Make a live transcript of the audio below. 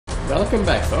Welcome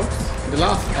back, folks. In the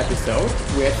last episode,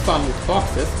 we had fun with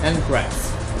boxes and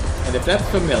rats. And if that's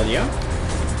familiar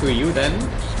to you, then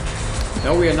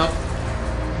no, we are not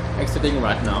exiting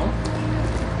right now.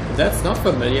 If that's not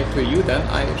familiar to you, then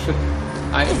I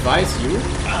advise you.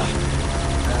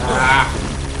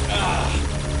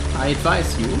 I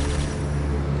advise you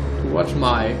to watch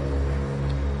my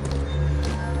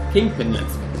Kingpin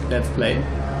Let's Play.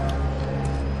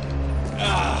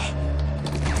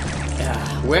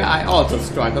 Where I also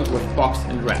struggled with box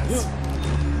and rats.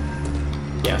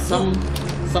 Yeah, some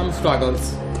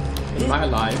struggles in my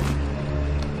life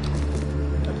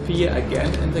appear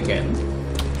again and again.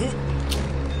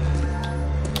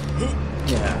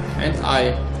 Yeah, and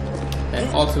I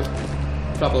have also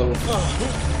trouble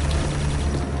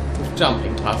with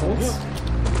jumping puzzles.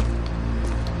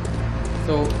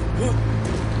 So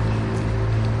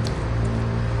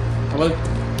I will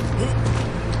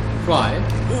try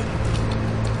to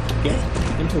get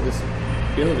into this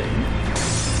building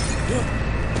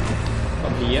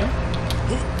from here.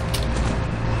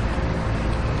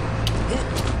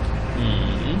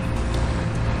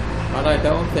 But I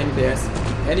don't think there's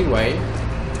any way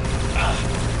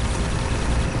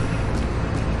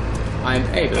I'm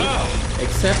able,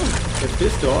 except if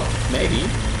this door maybe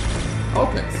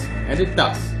opens, and it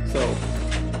does. So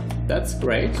that's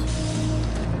great.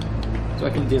 So I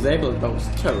can disable those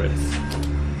turrets.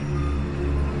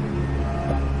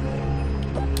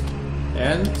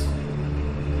 And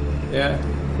yeah,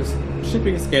 the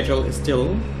shipping schedule is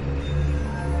still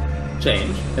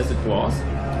changed as it was.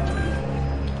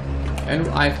 And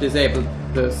I've disabled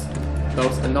those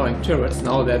annoying turrets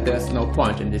now that there's no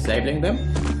point in disabling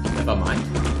them. Never mind.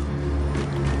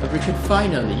 But we can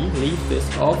finally leave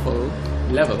this awful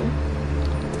level.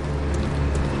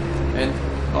 And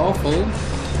awful...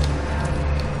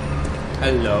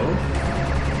 Hello?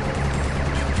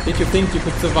 Did you think you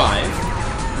could survive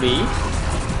me?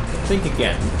 Think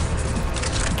again.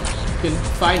 You can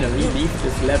finally leave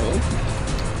this level,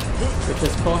 which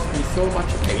has caused me so much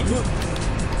pain.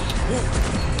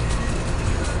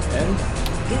 And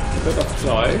a bit of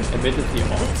joy, admittedly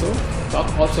also, but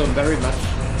also very much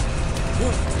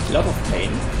a lot of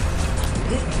pain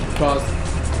because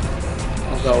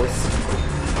of those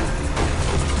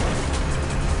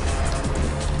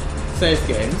save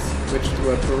games which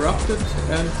were corrupted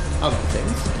and other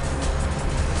things.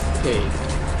 Okay,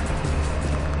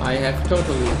 I have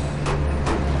totally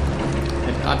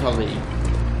and utterly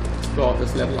explored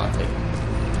this level, I think.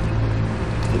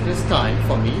 It is time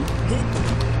for me,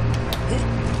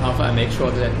 after I make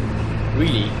sure that I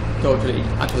really, totally,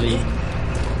 utterly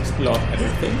explored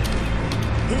everything,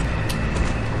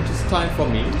 it is time for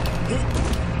me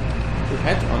to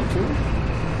head onto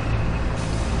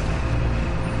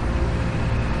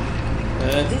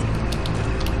a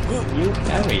new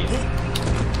area.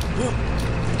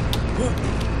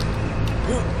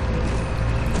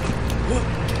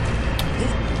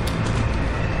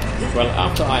 Well,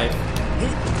 after I've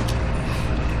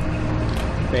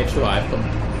made sure I've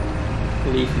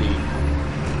completely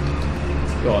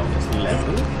explored this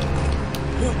level.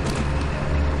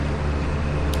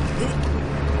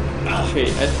 Okay,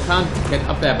 I can't get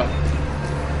up there, but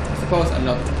I suppose I'm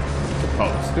not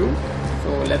supposed to. So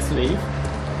let's leave.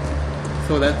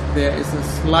 So that there is a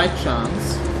slight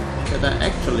chance that I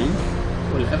actually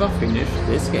will ever finish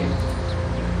this game.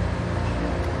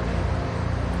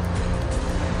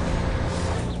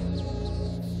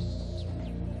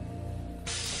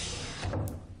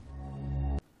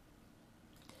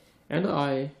 And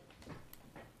I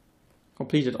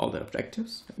completed all the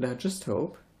objectives, and I just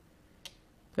hope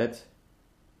that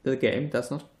the game does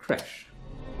not crash.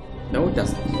 No, it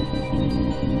doesn't.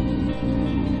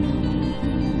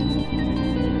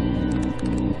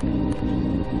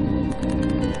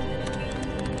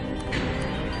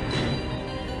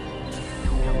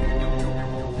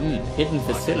 Hidden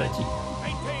facility.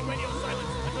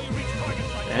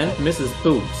 And Mrs.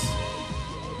 Boobs.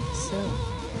 So,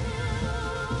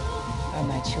 are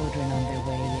my children on their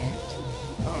way yet?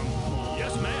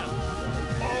 Yes, ma'am.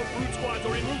 All brute squads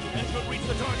are en route and should reach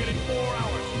the target in 4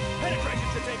 hours. Penetration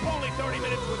should take only 30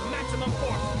 minutes with maximum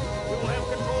force. We will have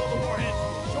control of the warheads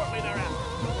shortly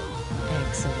thereafter.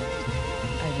 Excellent.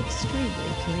 I'm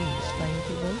extremely pleased by your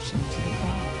devotion to the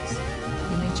cause.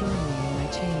 You may join me in my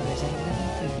chambers at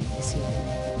 11:30 this evening.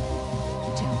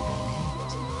 Don't be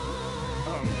late.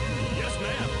 Yes,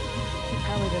 ma'am.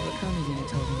 How are the recovery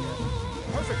units holding up?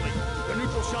 Perfectly. The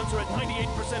neutral shunts are at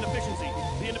 98% efficiency.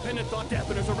 The independent thought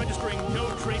dampeners are registering no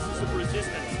traces of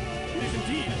resistance. It is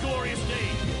indeed a glorious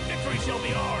day. Victory shall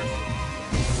be ours.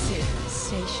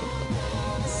 Sensational.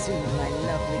 Soon my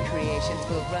lovely creations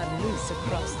will run loose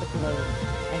across the globe,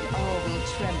 and all will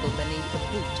tremble beneath the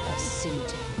boot of SiN.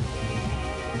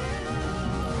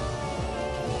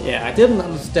 Yeah, I didn't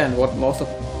understand what most of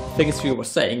the things you were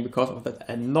saying because of that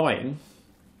annoying,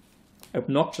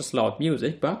 obnoxious loud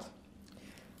music, but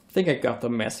I think I got the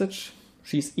message.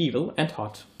 She's evil and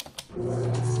hot.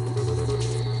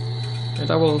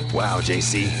 And I will... Wow,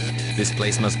 JC. This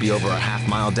place must be over a half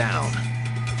mile down.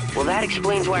 Well, that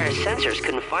explains why our sensors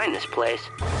couldn't find this place.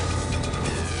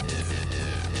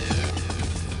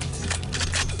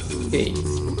 Okay,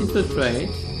 infiltrate,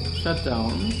 shut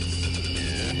down,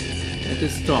 and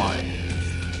destroy.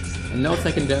 And no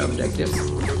secondary objectives.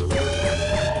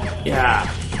 Yeah.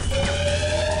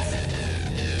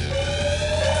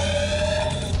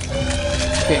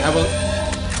 Okay, I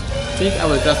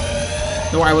will just...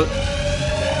 No, I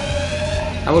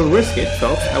will risk it,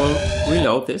 folks. I will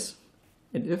reload this.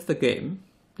 And if the game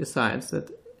decides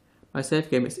that my save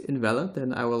game is invalid,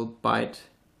 then I will bite...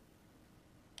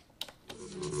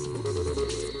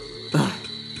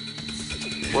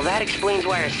 Well, that explains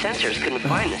why our sensors couldn't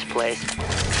find this place.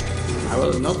 I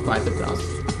will not bite the dust.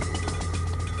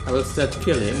 I will instead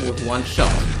kill him with one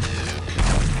shot.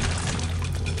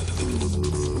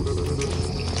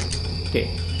 Okay.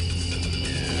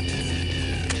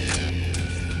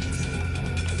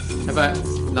 Have I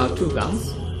now 2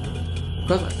 guns?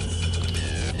 Because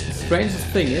the strangest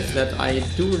thing is that I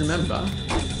do remember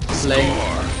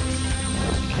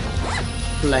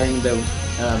playing the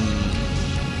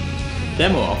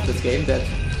demo of this game that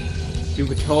you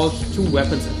could hold 2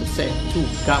 weapons at the same, 2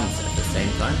 guns at the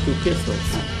same time, 2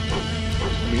 pistols.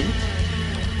 I mean,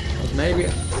 but maybe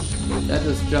that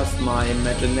is just my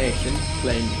imagination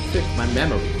playing trick, my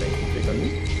memory playing trick on me.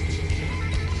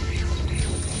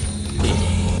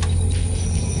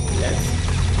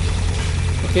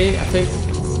 Okay, I think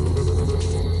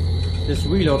this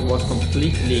reload was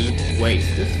completely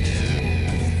wasted.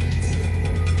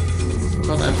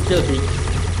 Because I'm still being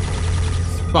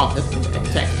spotted and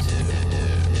attacked.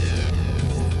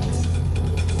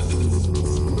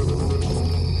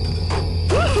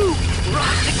 Woohoo!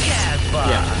 Rock the Casbah!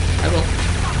 Yeah, I will.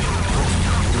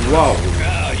 Whoa!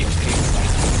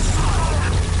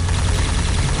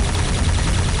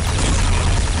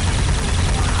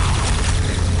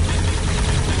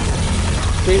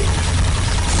 Okay.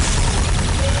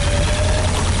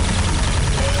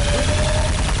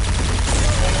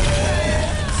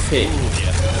 Okay.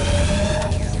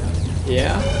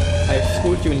 Yeah, I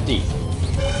fooled you indeed.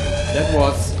 That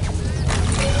was...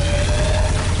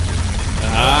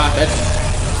 that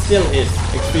still is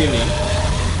extremely...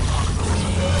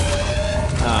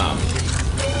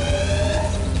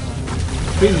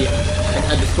 premium. And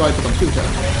I destroyed the computer.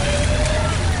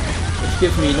 Which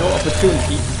gives me no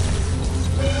opportunity.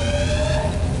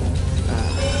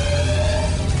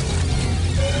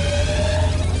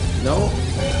 No.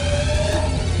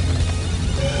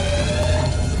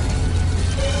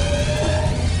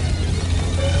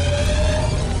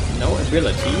 No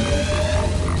ability.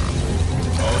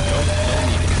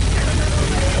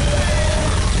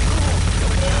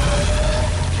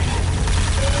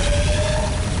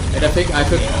 And I think I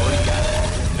could...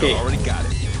 Okay. Already got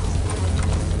it.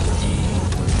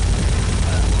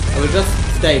 I will just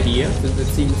stay here, since it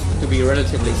seems to be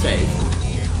relatively safe.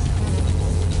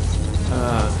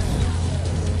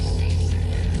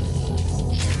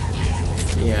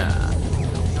 Yeah.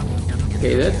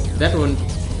 Okay, that one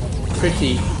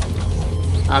pretty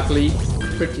ugly,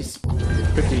 pretty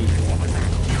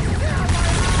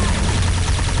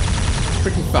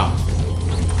fast.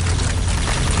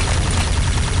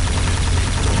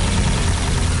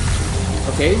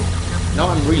 Okay, now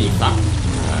I'm really fucked.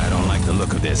 I don't like the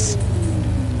look of this.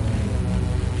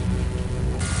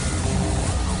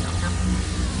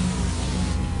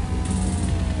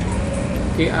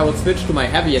 Okay, I will switch to my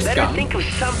heaviest Better gun. think of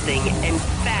something and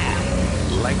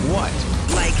fast. Like what?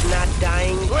 Like not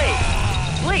dying.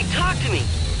 Blade, talk to me.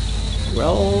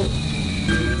 Well,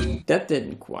 that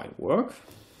didn't quite work.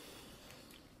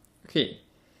 Okay,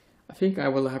 I think I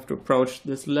will have to approach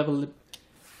this level with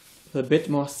a bit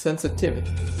more sensitivity.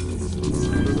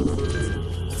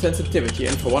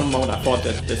 And for one moment I thought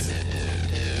that this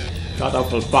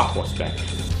god-awful bug was back.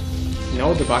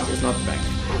 No, the bug is not back.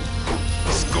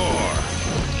 Score!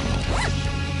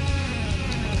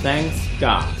 Thanks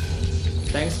God.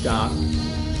 Thanks God.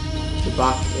 The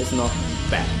bug is not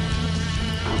back.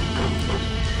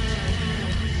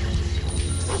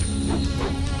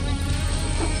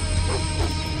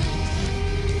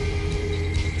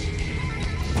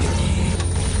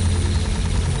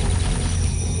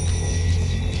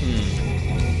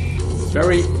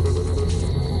 Very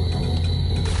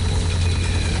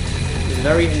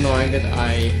very annoying that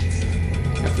I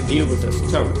have to deal with those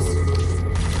turrets.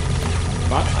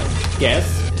 But I guess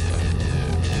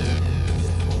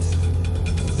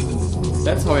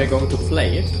that's how I'm going to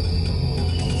play it.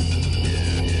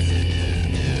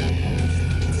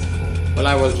 Well,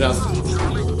 I will just...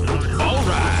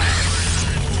 Alright!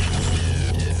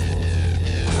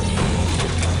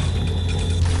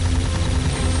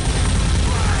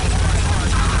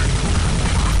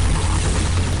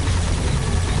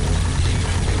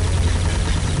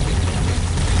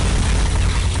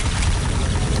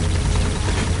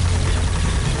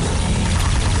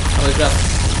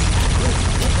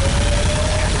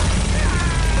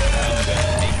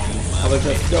 I will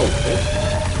just go with it.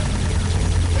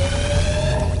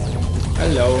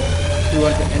 Hello, you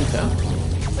want to enter?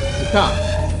 You can't.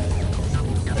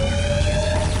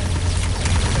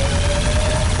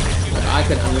 But I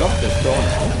can unlock this door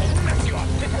now.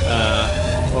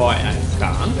 Or I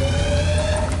can't.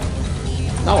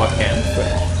 Now I can.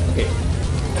 Okay.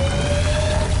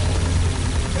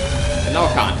 And now I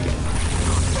can't again.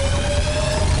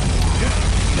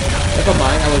 Never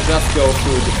mind, I will just go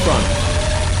through the front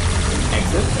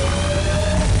exit.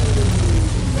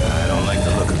 I don't like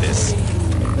the look of this.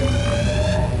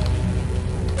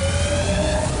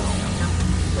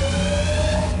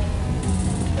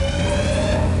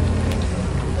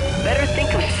 Better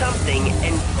think of something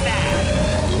and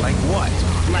fast. Like what?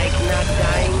 Like not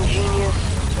dying, genius.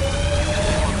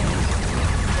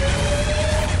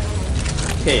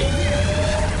 Okay.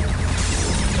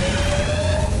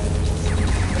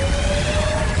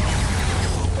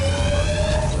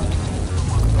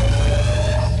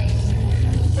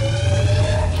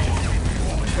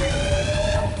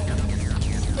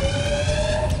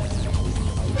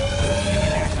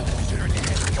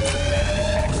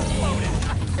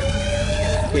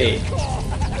 Okay.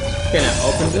 Can I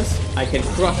open this? I can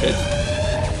crush it.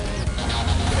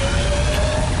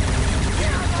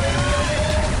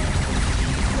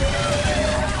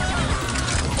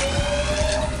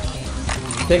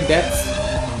 I think that's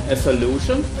a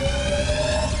solution.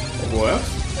 It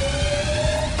works.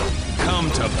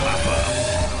 Come to Papa.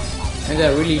 And I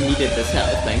really needed this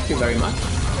help. Thank you very much.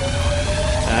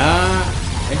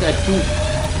 And I do.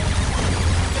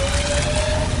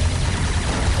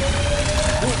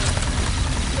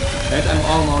 And I'm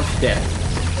almost dead.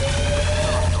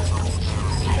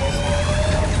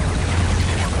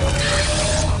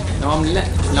 Now I'm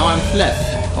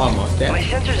less almost dead. My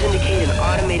sensors indicate an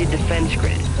automated defense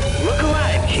grid. Look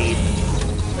alive, Chief.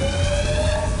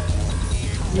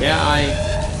 Yeah,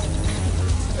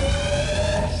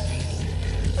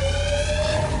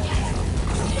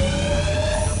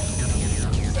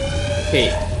 Okay.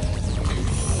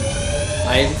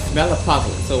 I smell a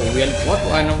puzzle. So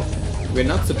we're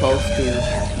not supposed to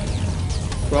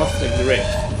cross the grid.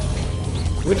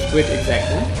 Which grid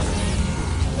exactly?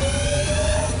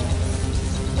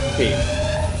 Okay.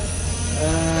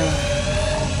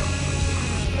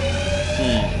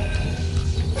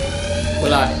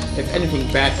 Well, if anything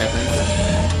bad happens,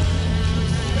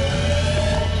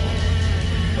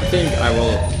 I think I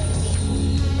will.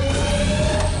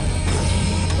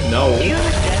 No. Do you have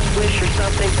a death wish or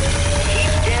something?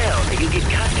 Keep down, or you get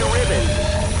cut to ribbons.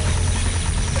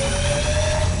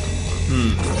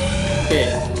 Okay.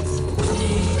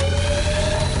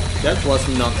 That was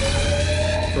not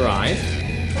right.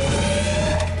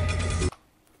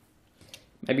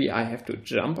 Maybe I have to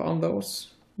jump on those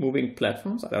moving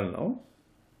platforms? I don't know.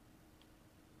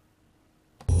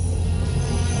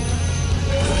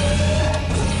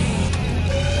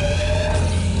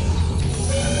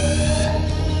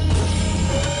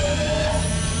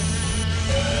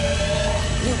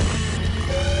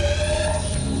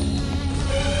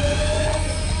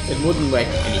 It wouldn't make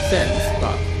any sense,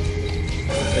 but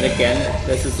then again,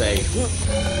 this is a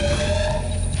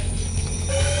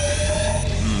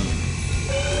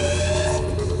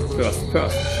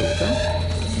first-person shooter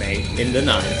made in the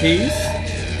 90s.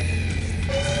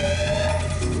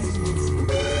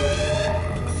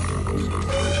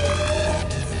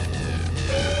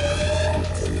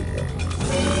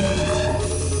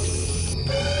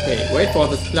 Okay, wait for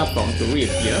this platform to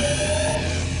reappear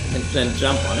and then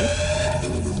jump on it.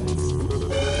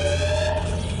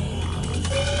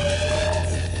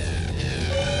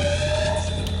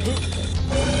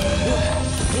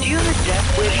 Do you have a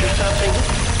death wish or something?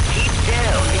 Keep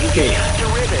down, or you Okay. get cut to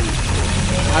ribbons.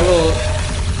 I will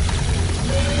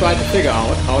try to figure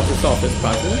out how to solve this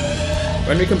puzzle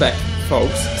when we come back,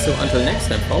 folks. So until next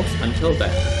time, folks, until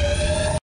then.